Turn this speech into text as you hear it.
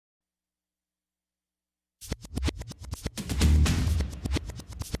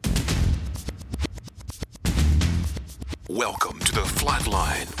Welcome to The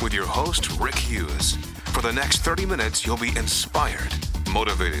Flatline with your host, Rick Hughes. For the next 30 minutes, you'll be inspired,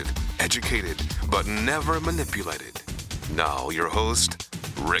 motivated, educated, but never manipulated. Now, your host,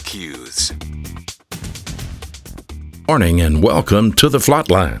 Rick Hughes. Morning and welcome to The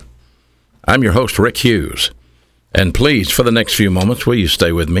Flatline. I'm your host, Rick Hughes. And please, for the next few moments, will you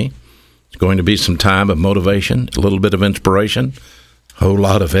stay with me? It's going to be some time of motivation, a little bit of inspiration, a whole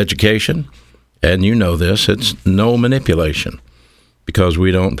lot of education. And you know this, it's no manipulation, because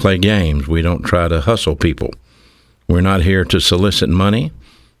we don't play games. We don't try to hustle people. We're not here to solicit money.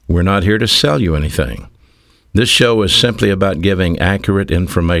 We're not here to sell you anything. This show is simply about giving accurate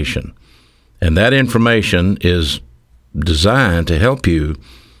information. And that information is designed to help you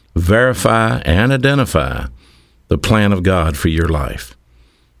verify and identify the plan of God for your life.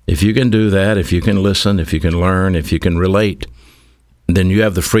 If you can do that, if you can listen, if you can learn, if you can relate, then you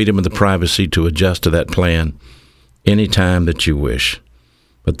have the freedom and the privacy to adjust to that plan anytime that you wish.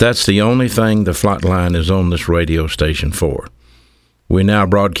 But that's the only thing the Flatline is on this radio station for. We now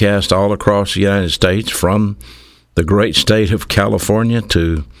broadcast all across the United States, from the great state of California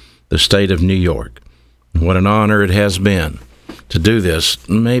to the state of New York. What an honor it has been to do this,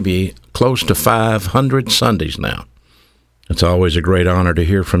 maybe close to 500 Sundays now. It's always a great honor to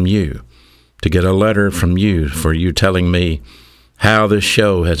hear from you, to get a letter from you, for you telling me how this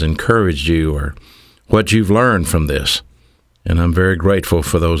show has encouraged you or what you've learned from this. And I'm very grateful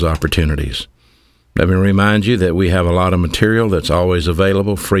for those opportunities. Let me remind you that we have a lot of material that's always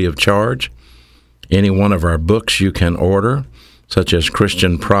available free of charge. Any one of our books you can order, such as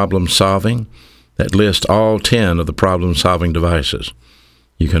Christian Problem Solving, that lists all 10 of the problem-solving devices.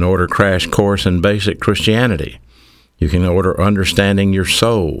 You can order Crash Course in Basic Christianity. You can order Understanding Your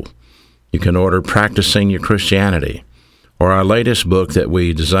Soul. You can order Practicing Your Christianity, or our latest book that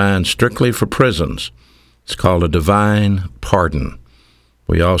we designed strictly for prisons. It's called A Divine Pardon.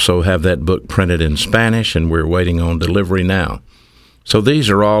 We also have that book printed in Spanish, and we're waiting on delivery now. So these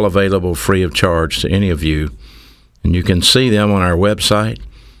are all available free of charge to any of you, and you can see them on our website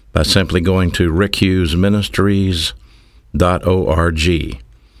by simply going to rickhughesministries.org.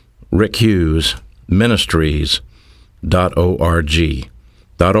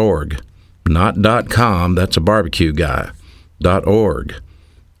 rickhughesministries.org. Not .com, that's a barbecue guy. .org.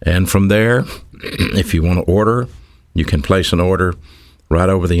 And from there, if you want to order, you can place an order right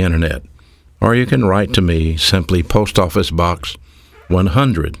over the internet. Or you can write to me, simply Post Office Box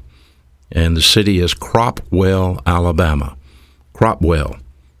 100. And the city is Cropwell, Alabama. Cropwell.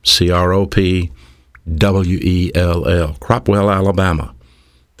 Cropwell. Cropwell, Alabama.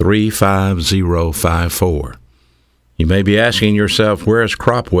 35054. You may be asking yourself, where is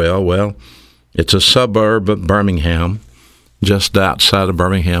Cropwell? Well, it's a suburb of Birmingham, just outside of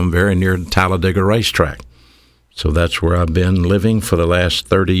Birmingham, very near the Talladega Racetrack. So that's where I've been living for the last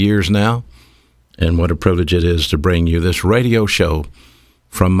 30 years now. And what a privilege it is to bring you this radio show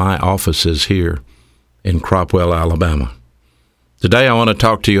from my offices here in Cropwell, Alabama. Today I want to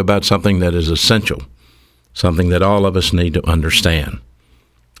talk to you about something that is essential, something that all of us need to understand.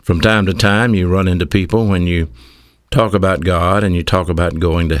 From time to time, you run into people when you talk about God and you talk about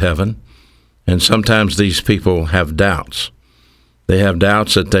going to heaven. And sometimes these people have doubts. They have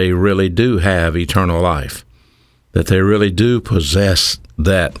doubts that they really do have eternal life, that they really do possess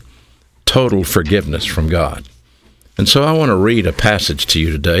that total forgiveness from God. And so I want to read a passage to you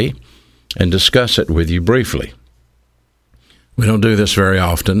today and discuss it with you briefly. We don't do this very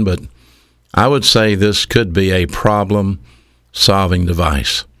often, but I would say this could be a problem-solving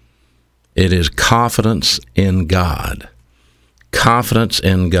device. It is confidence in God. Confidence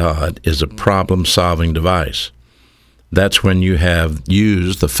in God is a problem-solving device. That's when you have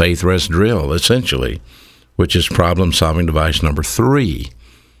used the faith rest drill, essentially, which is problem-solving device number 3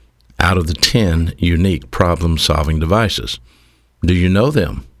 out of the 10 unique problem-solving devices. Do you know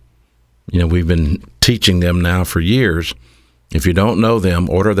them? You know, we've been teaching them now for years. If you don't know them,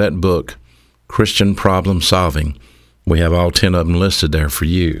 order that book, Christian Problem Solving. We have all 10 of them listed there for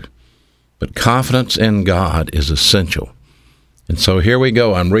you. But confidence in God is essential. And so here we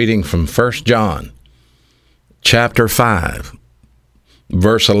go. I'm reading from 1 John chapter 5,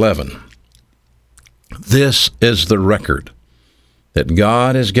 verse 11. This is the record, that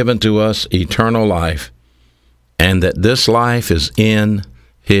God has given to us eternal life, and that this life is in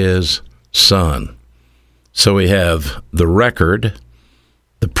His Son. So we have the record,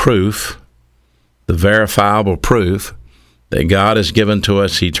 the proof, the verifiable proof that God has given to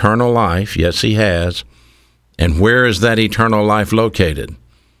us eternal life. Yes, He has. And where is that eternal life located?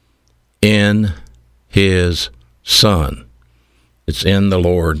 In His Son. It's in the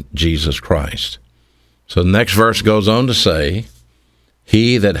Lord Jesus Christ. So the next verse goes on to say,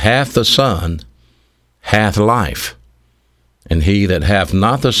 he that hath the Son hath life, and he that hath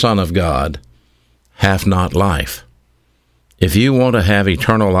not the Son of God hath not life. If you want to have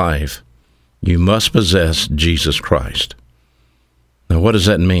eternal life, you must possess Jesus Christ. Now, what does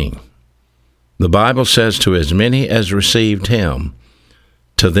that mean? The Bible says, to as many as received him,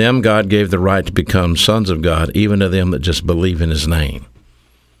 to them God gave the right to become sons of God, even to them that just believe in his name.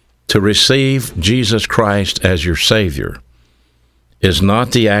 To receive Jesus Christ as your Savior is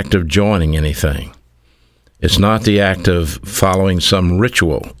not the act of joining anything. It's not the act of following some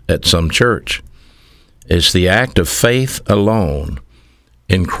ritual at some church. It's the act of faith alone,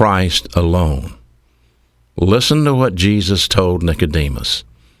 in Christ alone. Listen to what Jesus told Nicodemus.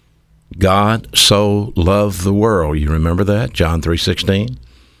 God so loved the world. You remember that? John 3:16.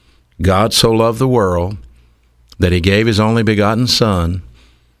 God so loved the world that he gave his only begotten Son,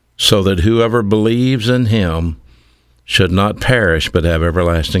 so that whoever believes in him should not perish but have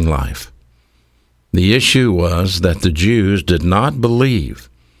everlasting life. The issue was that the Jews did not believe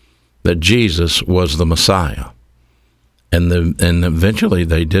that Jesus was the Messiah. And eventually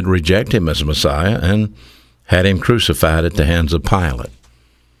they did reject him as Messiah and had him crucified at the hands of Pilate.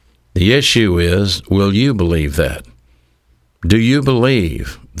 The issue is, will you believe that? Do you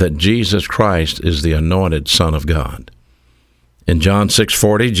believe that Jesus Christ is the anointed Son of God? In John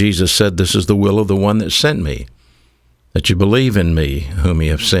 6:40, Jesus said, this is the will of the one that sent me, that you believe in me whom he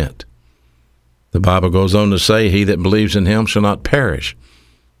hath sent. The Bible goes on to say, he that believes in him shall not perish,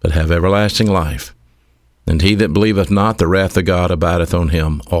 but have everlasting life. And he that believeth not, the wrath of God abideth on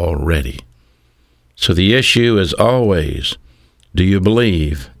him already. So the issue is always, do you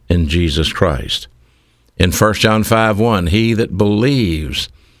believe in Jesus Christ? In 1 John 5:1, he that believes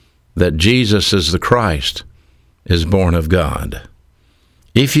that Jesus is the Christ is born of God.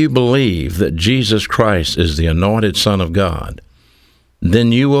 If you believe that Jesus Christ is the anointed Son of God,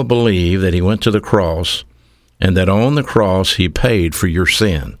 then you will believe that he went to the cross and that on the cross he paid for your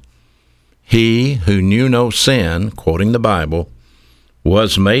sin. He who knew no sin, quoting the Bible,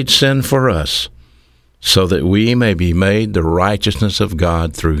 was made sin for us, so that we may be made the righteousness of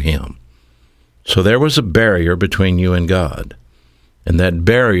God through him. So there was a barrier between you and God, and that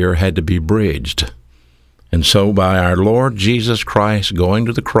barrier had to be bridged. And so by our Lord Jesus Christ going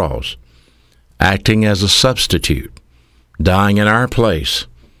to the cross, acting as a substitute, dying in our place,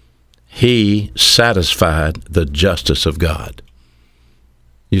 he satisfied the justice of God.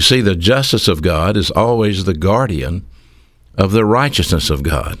 You see, the justice of God is always the guardian of the righteousness of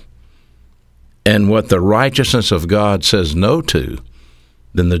God. And what the righteousness of God says no to,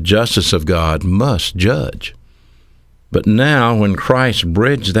 then the justice of God must judge. But now, when Christ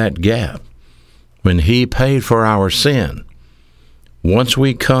bridged that gap, when he paid for our sin, once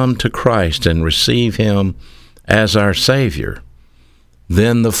we come to Christ and receive him as our Savior,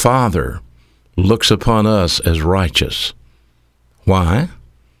 then the Father looks upon us as righteous. Why?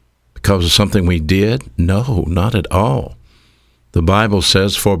 Because of something we did? No, not at all. The Bible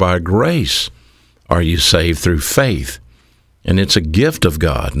says, for by grace are you saved through faith. And it's a gift of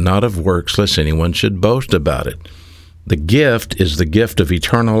God, not of works, lest anyone should boast about it. The gift is the gift of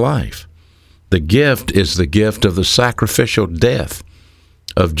eternal life. The gift is the gift of the sacrificial death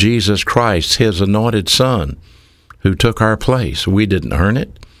of Jesus Christ, his anointed Son, who took our place. We didn't earn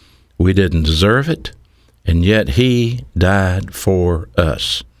it. We didn't deserve it. And yet he died for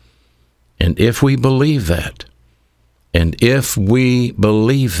us. And if we believe that,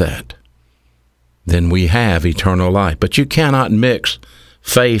 then we have eternal life. But you cannot mix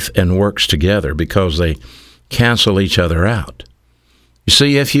faith and works together because they cancel each other out. You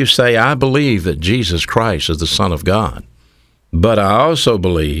see, if you say, I believe that Jesus Christ is the Son of God, but I also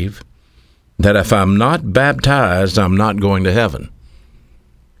believe that if I'm not baptized, I'm not going to heaven.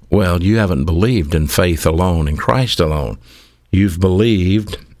 Well, you haven't believed in faith alone, in Christ alone. You've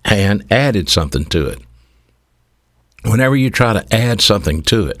believed and added something to it. Whenever you try to add something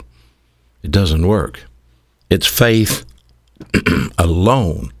to it, it doesn't work. It's faith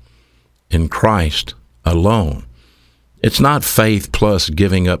alone, in Christ alone. It's not faith plus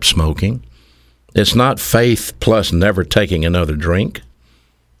giving up smoking. It's not faith plus never taking another drink.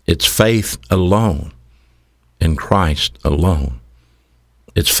 It's faith alone, in Christ alone.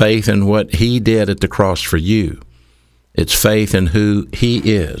 It's faith in what he did at the cross for you. It's faith in who he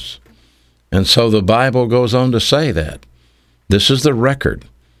is. And so the Bible goes on to say that. This is the record.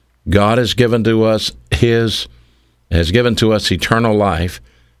 God has given to us eternal life,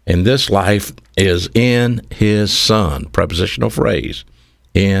 and this life is in his Son. Prepositional phrase,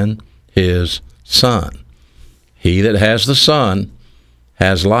 in his Son. He that has the Son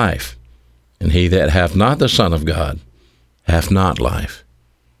has life. And he that hath not the Son of God hath not life.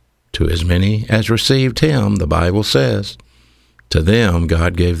 To as many as received him, the Bible says, to them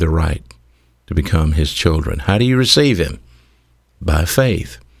God gave the right to become his children. How do you receive him? By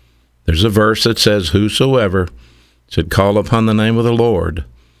faith. There's a verse that says, whosoever should call upon the name of the Lord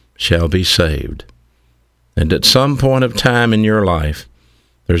shall be saved. And at some point of time in your life,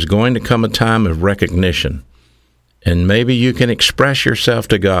 there's going to come a time of recognition. And maybe you can express yourself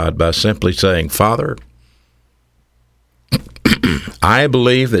to God by simply saying, Father, I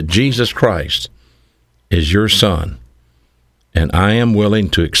believe that Jesus Christ is your Son, and I am willing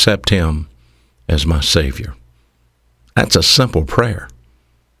to accept him as my Savior. That's a simple prayer,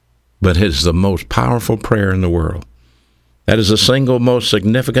 but it is the most powerful prayer in the world. That is the single most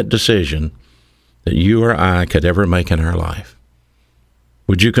significant decision that you or I could ever make in our life.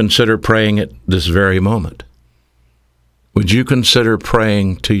 Would you consider praying it this very moment? Would you consider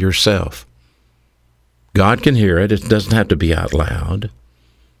praying to yourself? God can hear it. It doesn't have to be out loud.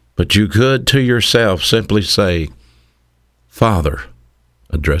 But you could to yourself simply say, Father,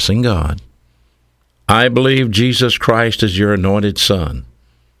 addressing God, I believe Jesus Christ is your anointed Son.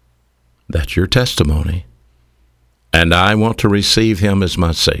 That's your testimony. And I want to receive him as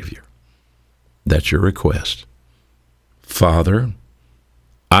my Savior. That's your request. Father,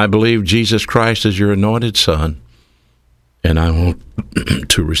 I believe Jesus Christ is your anointed Son, and I want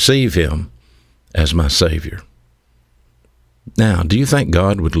to receive him as my Savior. Now, do you think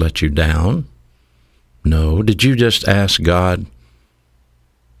God would let you down? No. Did you just ask God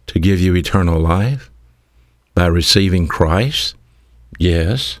to give you eternal life by receiving Christ?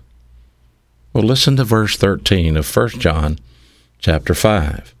 Yes. Well, listen to verse 13 of 1 John chapter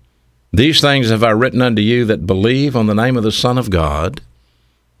 5. These things have I written unto you that believe on the name of the Son of God.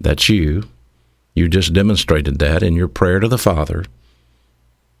 That's you. You just demonstrated that in your prayer to the Father.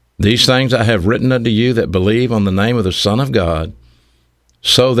 These things I have written unto you that believe on the name of the Son of God,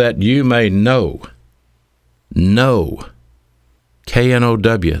 so that you may know,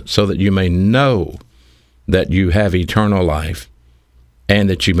 K-N-O-W, so that you may know that you have eternal life, and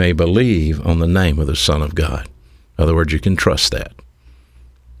that you may believe on the name of the Son of God. In other words, you can trust that.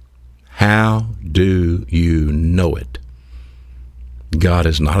 How do you know it? God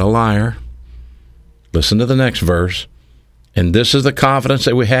is not a liar. Listen to the next verse. And this is the confidence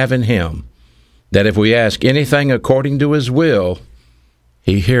that we have in him, that if we ask anything according to his will,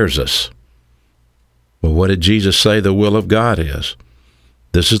 he hears us. Well, what did Jesus say the will of God is?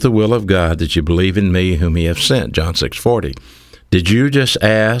 This is the will of God, that you believe in me whom he hath sent, John 6:40. Did you just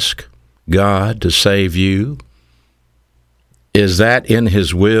ask God to save you? Is that in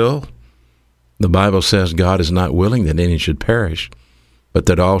his will? The Bible says God is not willing that any should perish, but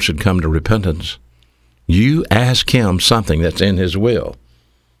that all should come to repentance. You ask him something that's in his will.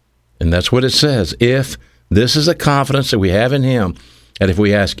 And that's what it says. If this is a confidence that we have in him, that if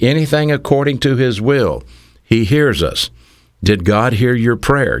we ask anything according to his will, he hears us. Did God hear your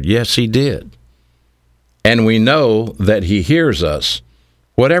prayer? Yes, he did. And we know that he hears us,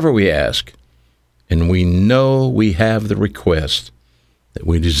 whatever we ask. And we know we have the request that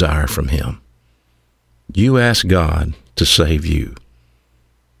we desire from him. You ask God to save you.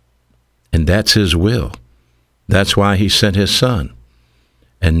 And that's his will. That's why he sent his Son.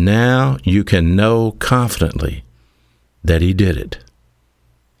 And now you can know confidently that he did it.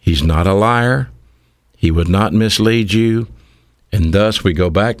 He's not a liar. He would not mislead you. And thus we go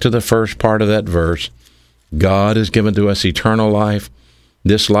back to the first part of that verse. God has given to us eternal life.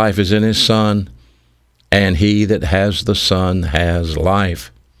 This life is in his Son. And he that has the Son has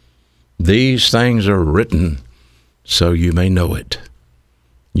life. These things are written so you may know it.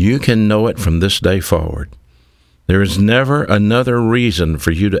 You can know it from this day forward. There is never another reason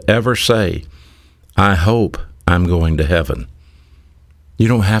for you to ever say, I hope I'm going to heaven. You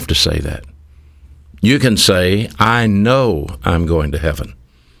don't have to say that. You can say, I know I'm going to heaven.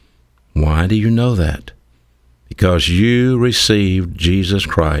 Why do you know that? Because you received Jesus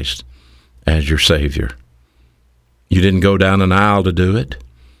Christ as your Savior. You didn't go down an aisle to do it.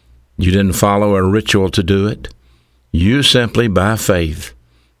 You didn't follow a ritual to do it. You simply, by faith,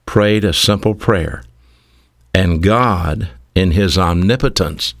 prayed a simple prayer. And God, in his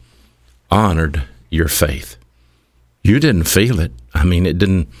omnipotence, honored your faith. You didn't feel it. It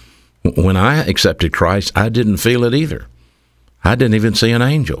didn't. When I accepted Christ, I didn't feel it either. I didn't even see an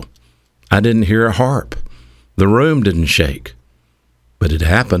angel. I didn't hear a harp. The room didn't shake. But it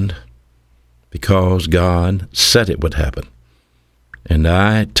happened because God said it would happen. And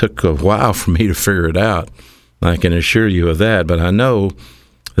it took a while for me to figure it out. I can assure you of that. But I know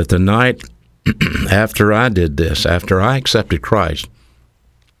that the night after I did this, after I accepted Christ,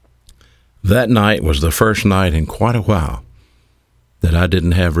 That night was the first night in quite a while that I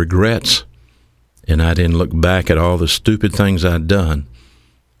didn't have regrets, and I didn't look back at all the stupid things I'd done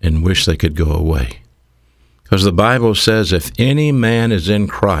and wish they could go away. Because the Bible says if any man is in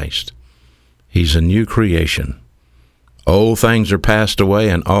Christ, he's a new creation. Old things are passed away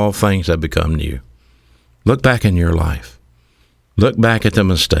and all things have become new. Look back in your life. Look back at the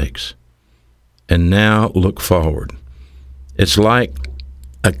mistakes. And now look forward. It's like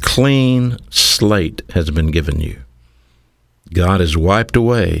a clean slate has been given you. God has wiped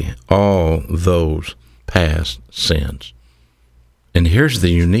away all those past sins. And here's the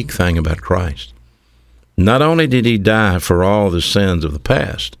unique thing about Christ. Not only did he die for all the sins of the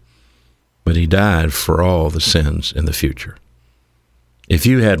past, but he died for all the sins in the future. If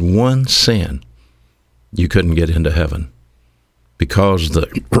you had one sin, you couldn't get into heaven because the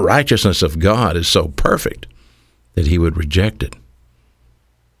righteousness of God is so perfect that he would reject it.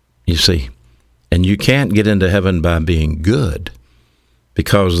 You see, and you can't get into heaven by being good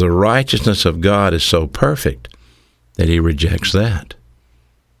because the righteousness of God is so perfect that he rejects that.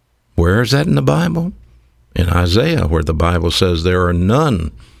 Where is that in the Bible? In Isaiah, where the Bible says there are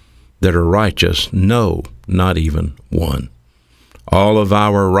none that are righteous, no, not even one. All of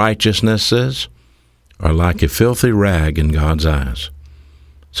our righteousnesses are like a filthy rag in God's eyes.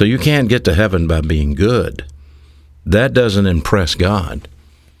 So you can't get to heaven by being good. That doesn't impress God.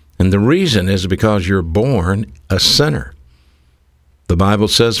 And the reason is because you're born a sinner. The Bible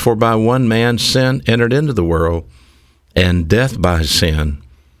says, for by one man sin entered into the world, and death by sin,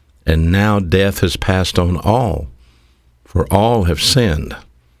 and now death has passed on all, for all have sinned,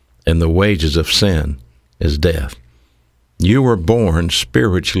 and the wages of sin is death. You were born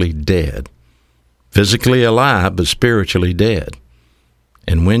spiritually dead, physically alive, but spiritually dead.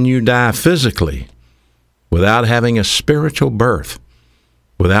 And when you die physically, without having a spiritual birth,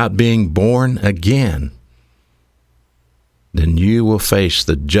 without being born again, then you will face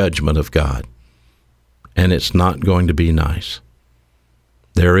the judgment of God. And it's not going to be nice.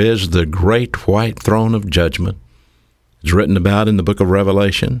 There is the great white throne of judgment. It's written about in the book of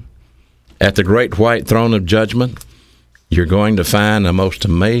Revelation. At the great white throne of judgment, you're going to find a most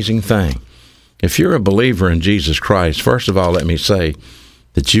amazing thing. If you're a believer in Jesus Christ, first of all, let me say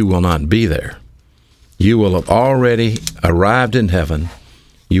that you will not be there. You will have already arrived in heaven.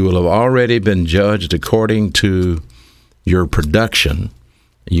 You will have already been judged according to your production.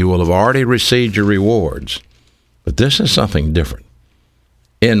 You will have already received your rewards. But this is something different.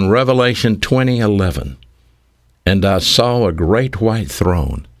 In Revelation 20:11, and I saw a great white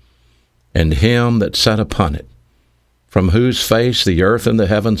throne, and him that sat upon it, from whose face the earth and the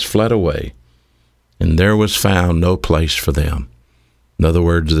heavens fled away, and there was found no place for them. In other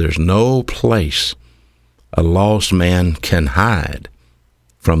words, there's no place a lost man can hide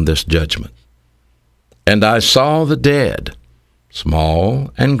from this judgment. And I saw the dead,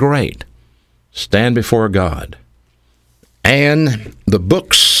 small and great, stand before God. And the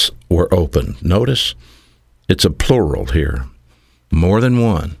books were opened. Notice, it's a plural here, more than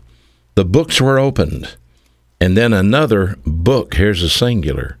one. The books were opened, and then another book, here's a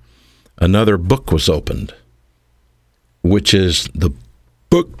singular, another book was opened, which is the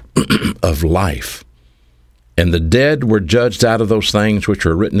book of life. And the dead were judged out of those things which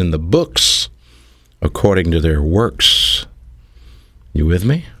were written in the books according to their works. You with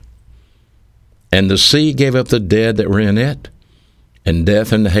me? And the sea gave up the dead that were in it, and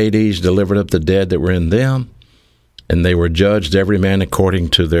death and Hades delivered up the dead that were in them, and they were judged every man according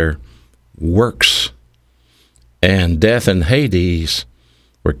to their works. And death and Hades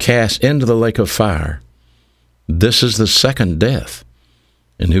were cast into the lake of fire. This is the second death.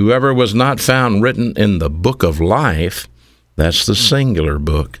 And whoever was not found written in the book of life, that's the singular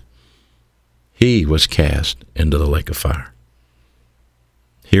book, he was cast into the lake of fire.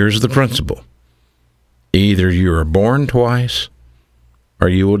 Here's the principle. Either you are born twice or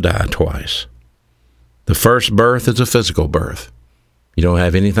you will die twice. The first birth is a physical birth. You don't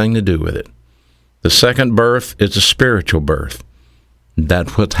have anything to do with it. The second birth is a spiritual birth.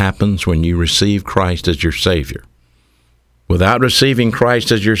 That's what happens when you receive Christ as your Savior. Without receiving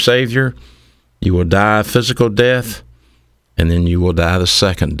Christ as your Savior, you will die a physical death, and then you will die the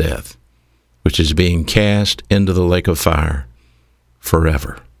second death, which is being cast into the lake of fire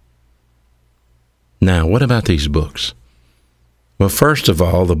forever. Now, what about these books? Well, first of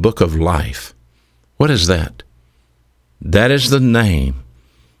all, the book of life. What is that? That is the name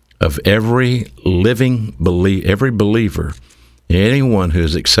of every living every believer, anyone who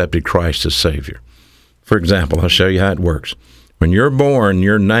has accepted Christ as Savior. For example, I'll show you how it works. When you're born,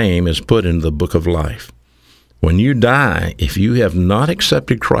 your name is put into the book of life. When you die, if you have not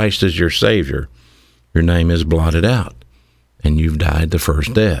accepted Christ as your Savior, your name is blotted out, and you've died the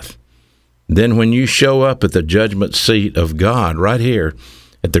first death. Then when you show up at the judgment seat of God, right here,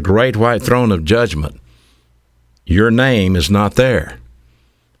 at the great white throne of judgment, your name is not there.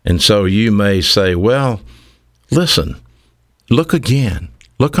 And so you may say, well, listen, look again.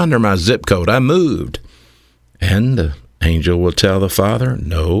 Look under my zip code. I moved. And the angel will tell the Father,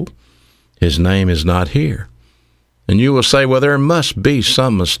 no, his name is not here. And you will say, well, there must be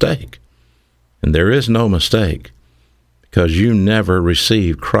some mistake. And there is no mistake, because you never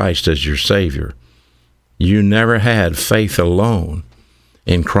received Christ as your Savior. You never had faith alone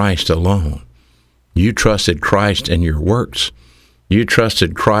in Christ alone. You trusted Christ in your works. You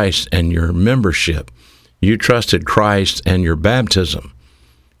trusted Christ and your membership. You trusted Christ and your baptism.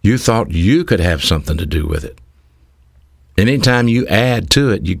 You thought you could have something to do with it. Anytime you add to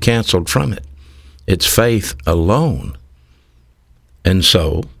it, you canceled from it. It's faith alone. And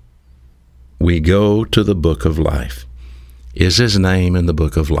so, we go to the book of life. Is his name in the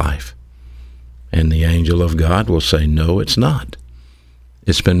book of life? And the angel of God will say, no, it's not.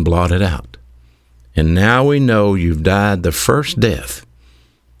 It's been blotted out. And now we know you've died the first death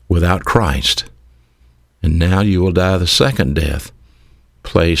without Christ. And now you will die the second death,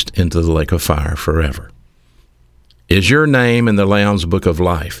 placed into the lake of fire forever. Is your name in the Lamb's book of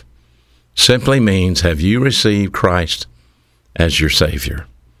life? Simply means, have you received Christ as your Savior?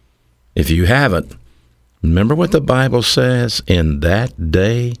 If you haven't, remember what the Bible says, in that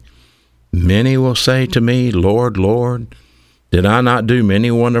day, many will say to me, Lord, Lord, did I not do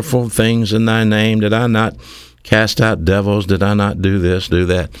many wonderful things in thy name? Did I not cast out devils? Did I not do this, do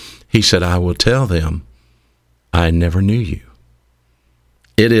that? He said, I will tell them, I never knew you.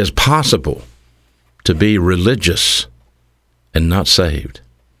 It is possible to be religious and not saved.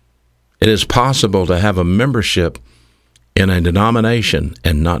 It is possible to have a membership in a denomination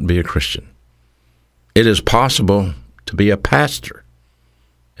and not be a Christian. It is possible to be a pastor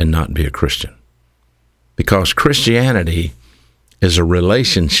and not be a Christian. Because Christianity is a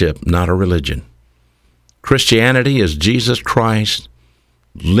relationship, not a religion. Christianity is Jesus Christ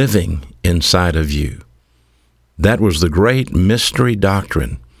living inside of you. That was the great mystery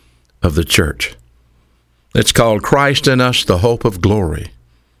doctrine of the church. It's called Christ in us, the hope of glory.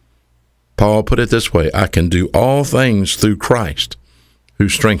 Paul put it this way, I can do all things through Christ who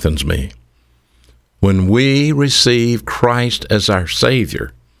strengthens me. When we receive Christ as our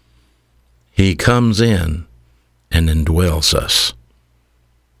Savior, he comes in and indwells us.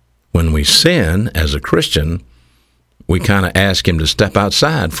 When we sin as a Christian, we kind of ask him to step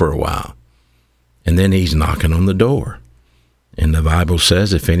outside for a while. And then he's knocking on the door. And the Bible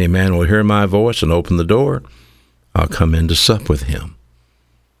says, if any man will hear my voice and open the door, I'll come in to sup with him.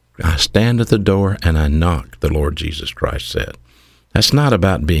 I stand at the door and I knock, the Lord Jesus Christ said. That's not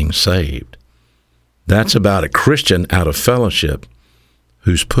about being saved. That's about a Christian out of fellowship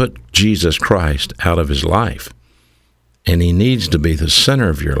who's put Jesus Christ out of his life. And he needs to be the center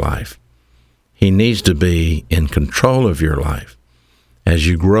of your life. He needs to be in control of your life. As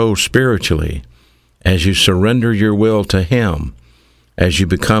you grow spiritually, as you surrender your will to him, as you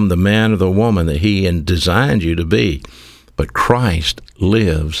become the man or the woman that he designed you to be. But Christ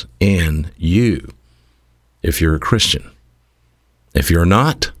lives in you if you're a Christian. If you're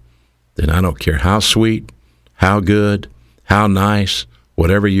not, then I don't care how sweet, how good, how nice,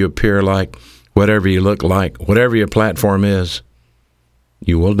 whatever you appear like, whatever you look like, whatever your platform is,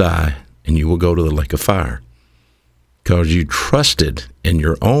 you will die and you will go to the lake of fire because you trusted in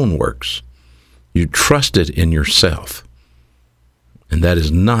your own works. You trusted in yourself. And that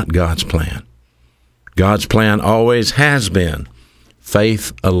is not God's plan. God's plan always has been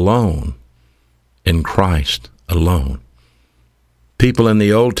faith alone in Christ alone. People in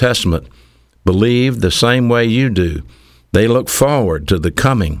the Old Testament believed the same way you do. They look forward to the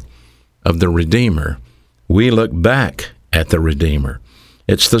coming of the Redeemer. We look back at the Redeemer.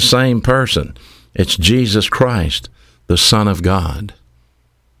 It's the same person. It's Jesus Christ, the Son of God.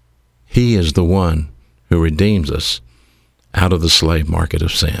 He is the one who redeems us out of the slave market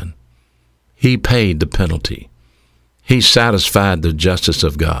of sin. He paid the penalty. He satisfied the justice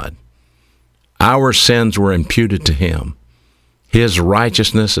of God. Our sins were imputed to him. His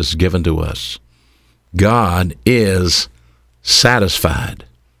righteousness is given to us. God is satisfied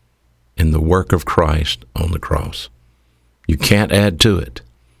in the work of Christ on the cross. You can't add to it.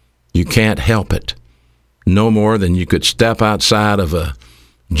 You can't help it. No more than you could step outside of a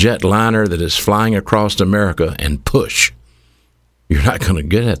jetliner that is flying across America and push. You're not going to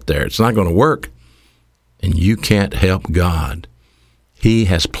get it there. It's not going to work. And you can't help God. He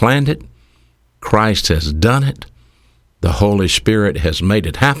has planned it. Christ has done it. The Holy Spirit has made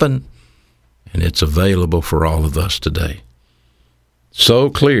it happen, and it's available for all of us today. So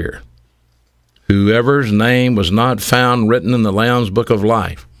clear. Whoever's name was not found written in the Lamb's Book of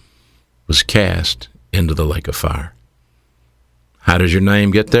Life was cast into the lake of fire. How does your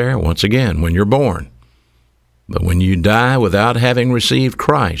name get there? Once again, when you're born. But when you die without having received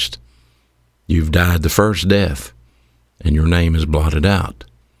Christ, you've died the first death, and your name is blotted out.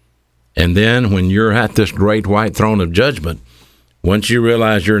 And then when you're at this great white throne of judgment, once you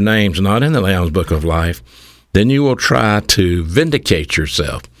realize your name's not in the Lamb's Book of Life, then you will try to vindicate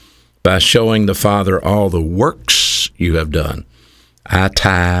yourself by showing the Father all the works you have done. I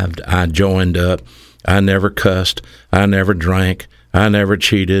tithed, I joined up, I never cussed, I never drank, I never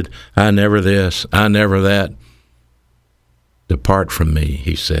cheated, I never this, I never that. Depart from me,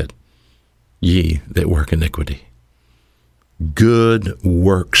 he said, ye that work iniquity. Good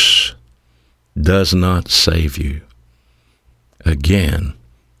works does not save you. Again,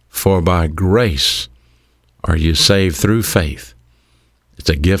 for by grace are you saved through faith. It's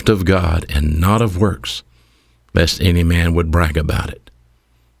a gift of God and not of works, lest any man would brag about it.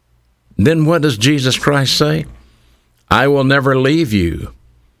 Then what does Jesus Christ say? I will never leave you.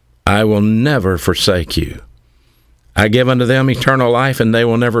 I will never forsake you. I give unto them eternal life, and they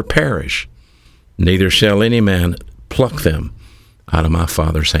will never perish. Neither shall any man pluck them out of my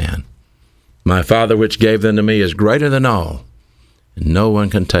Father's hand. My Father which gave them to me is greater than all, and no one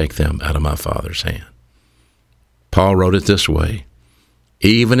can take them out of my Father's hand. Paul wrote it this way,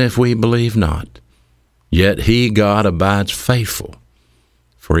 even if we believe not, yet he, God, abides faithful,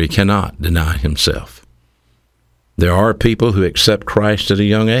 for he cannot deny himself. There are people who accept Christ at a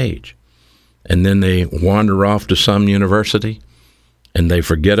young age, and then they wander off to some university, and they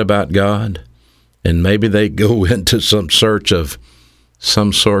forget about God, and maybe they go into some sort of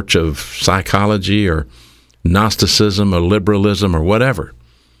psychology or Gnosticism or liberalism or whatever.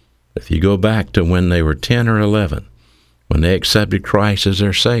 If you go back to when they were 10 or 11, when they accepted Christ as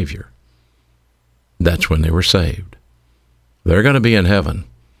their Savior, that's when they were saved. They're going to be in heaven.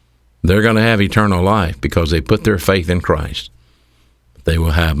 They're going to have eternal life because they put their faith in Christ. They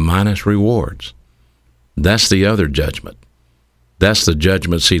will have minus rewards. That's the other judgment. That's the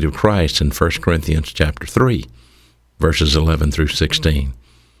judgment seat of Christ in 1 Corinthians chapter 3, verses 11 through 16.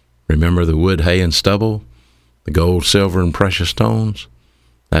 Remember the wood, hay, and stubble, the gold, silver, and precious stones?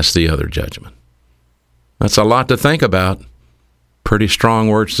 That's the other judgment. That's a lot to think about. Pretty strong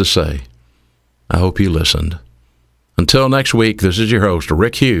words to say. I hope you listened. Until next week, this is your host,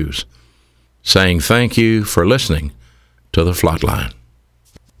 Rick Hughes, saying thank you for listening to The Flatline.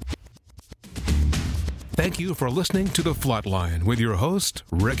 Thank you for listening to The Flatline with your host,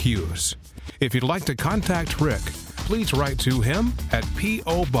 Rick Hughes. If you'd like to contact Rick, please write to him at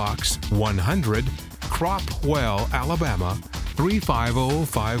P.O. Box 100, Cropwell, Alabama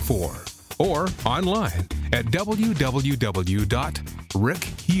 35054, or online at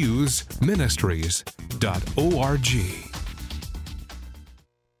www.rickhughesministries.org.